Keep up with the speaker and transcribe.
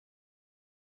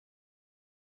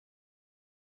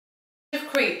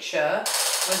creature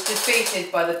was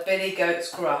defeated by the billy goat's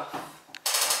gruff?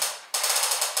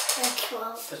 The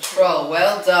troll. The troll,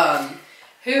 well done.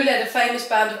 Who led a famous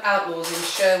band of outlaws in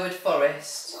Sherwood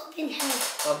Forest? Robin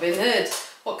Hood. Robin Hood.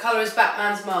 What colour is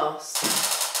Batman's mask?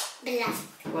 Black.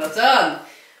 Well done.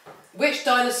 Which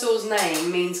dinosaur's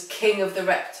name means king of the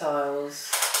reptiles?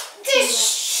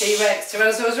 T-Rex.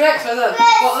 Tyrannosaurus Rex, well done.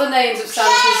 What are the names of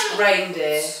Santa's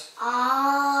reindeer?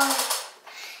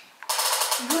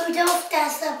 Rudolph,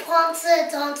 Dasher, Prancer,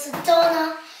 Dancer,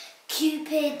 Donner,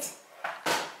 Cupid,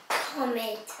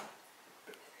 Comet,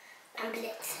 and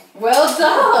Blitzen. Well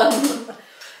done.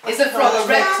 Is a frog a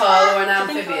reptile or an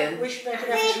amphibian?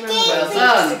 Well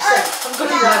done.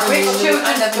 Which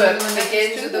children's book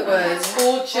begins with the words,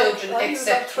 all children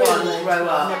except one grow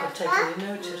up?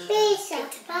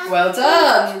 Well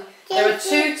done. There are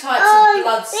 2 types of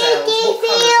blood cells. What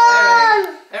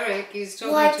colours? Eric, he's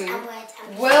talking White to you. and red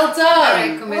and Well done.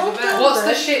 Eric, come here. What's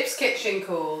the ship's kitchen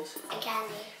called? a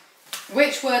galley.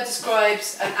 Which word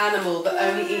describes an animal that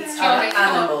only eats other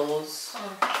animals?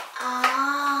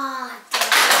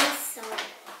 Dinosaur.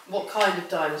 What kind of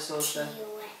dinosaur, sir?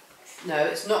 T-Rex. No,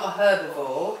 it's not a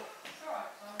herbivore.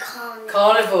 Carnivore.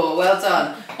 Carnivore, well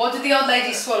done. What did the old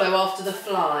lady swallow after the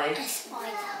fly? A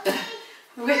spider.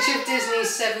 Which of Disney's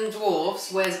 7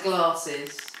 dwarfs wears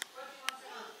glasses?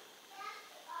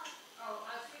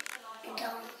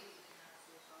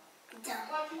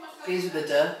 Begins with a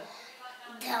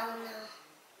D.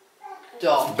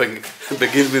 Dom.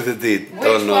 Begins with a D.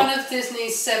 Which one of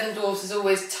Disney's 7 dwarfs is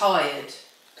always tired?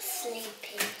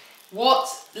 Sleepy. What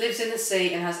lives in the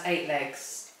sea and has 8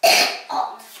 legs?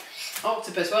 Octopus.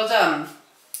 Octopus, well done.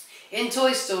 In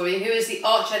Toy Story, who is the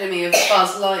arch enemy of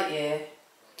Buzz Lightyear?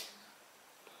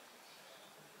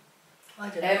 I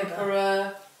don't know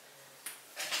Emperor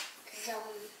Zom.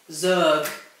 Zurg.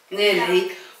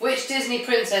 Nearly. Which Disney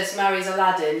princess marries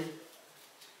Aladdin?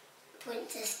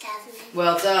 Princess Jasmine.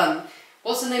 Well done.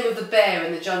 What's the name of the bear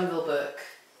in the Jungle Book?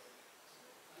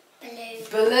 Baloo.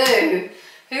 Baloo.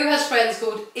 Who has friends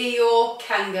called Eeyore,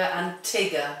 Kanga and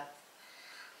Tigger?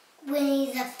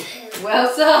 Winnie the Pooh.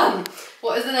 Well done.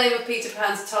 What is the name of Peter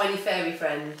Pan's tiny fairy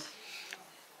friend?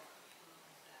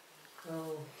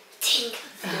 Oh.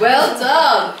 Tinkerbell. Well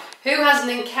done. Who has an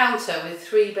encounter with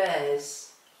 3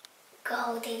 bears?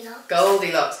 Goldilocks.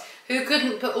 Goldilocks. Who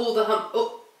couldn't put all the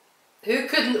Who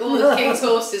couldn't all the king's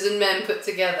horses and men put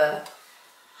together?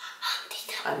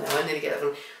 I know, I need to get that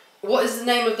one. What is the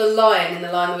name of the lion in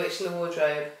The Lion, the Witch and the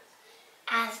Wardrobe?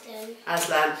 Aslan.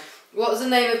 Aslan. What was the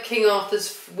name of King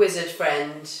Arthur's wizard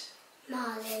friend?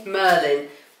 Merlin. Merlin.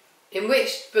 In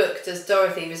which book does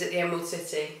Dorothy visit the Emerald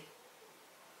City?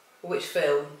 Which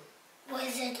film?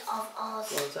 Wizard of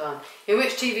Oz. Well done. In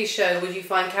which TV show would you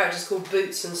find characters called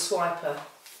Boots and Swiper?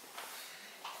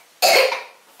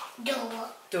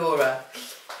 Dora. Dora.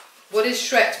 What is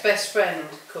Shrek's best friend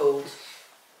called?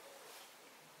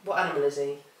 What animal is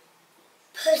he?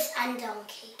 Puss and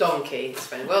Donkey. Donkey, his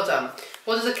friend. Well done.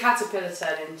 What does a caterpillar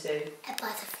turn into? A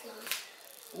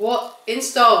butterfly. In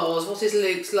Star Wars, what is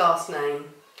Luke's last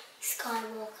name?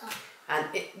 Skywalker. And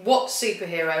what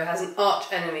superhero has an arch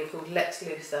enemy called Lex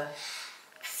Luthor?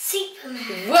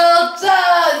 Superman. Well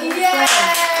done! Yay!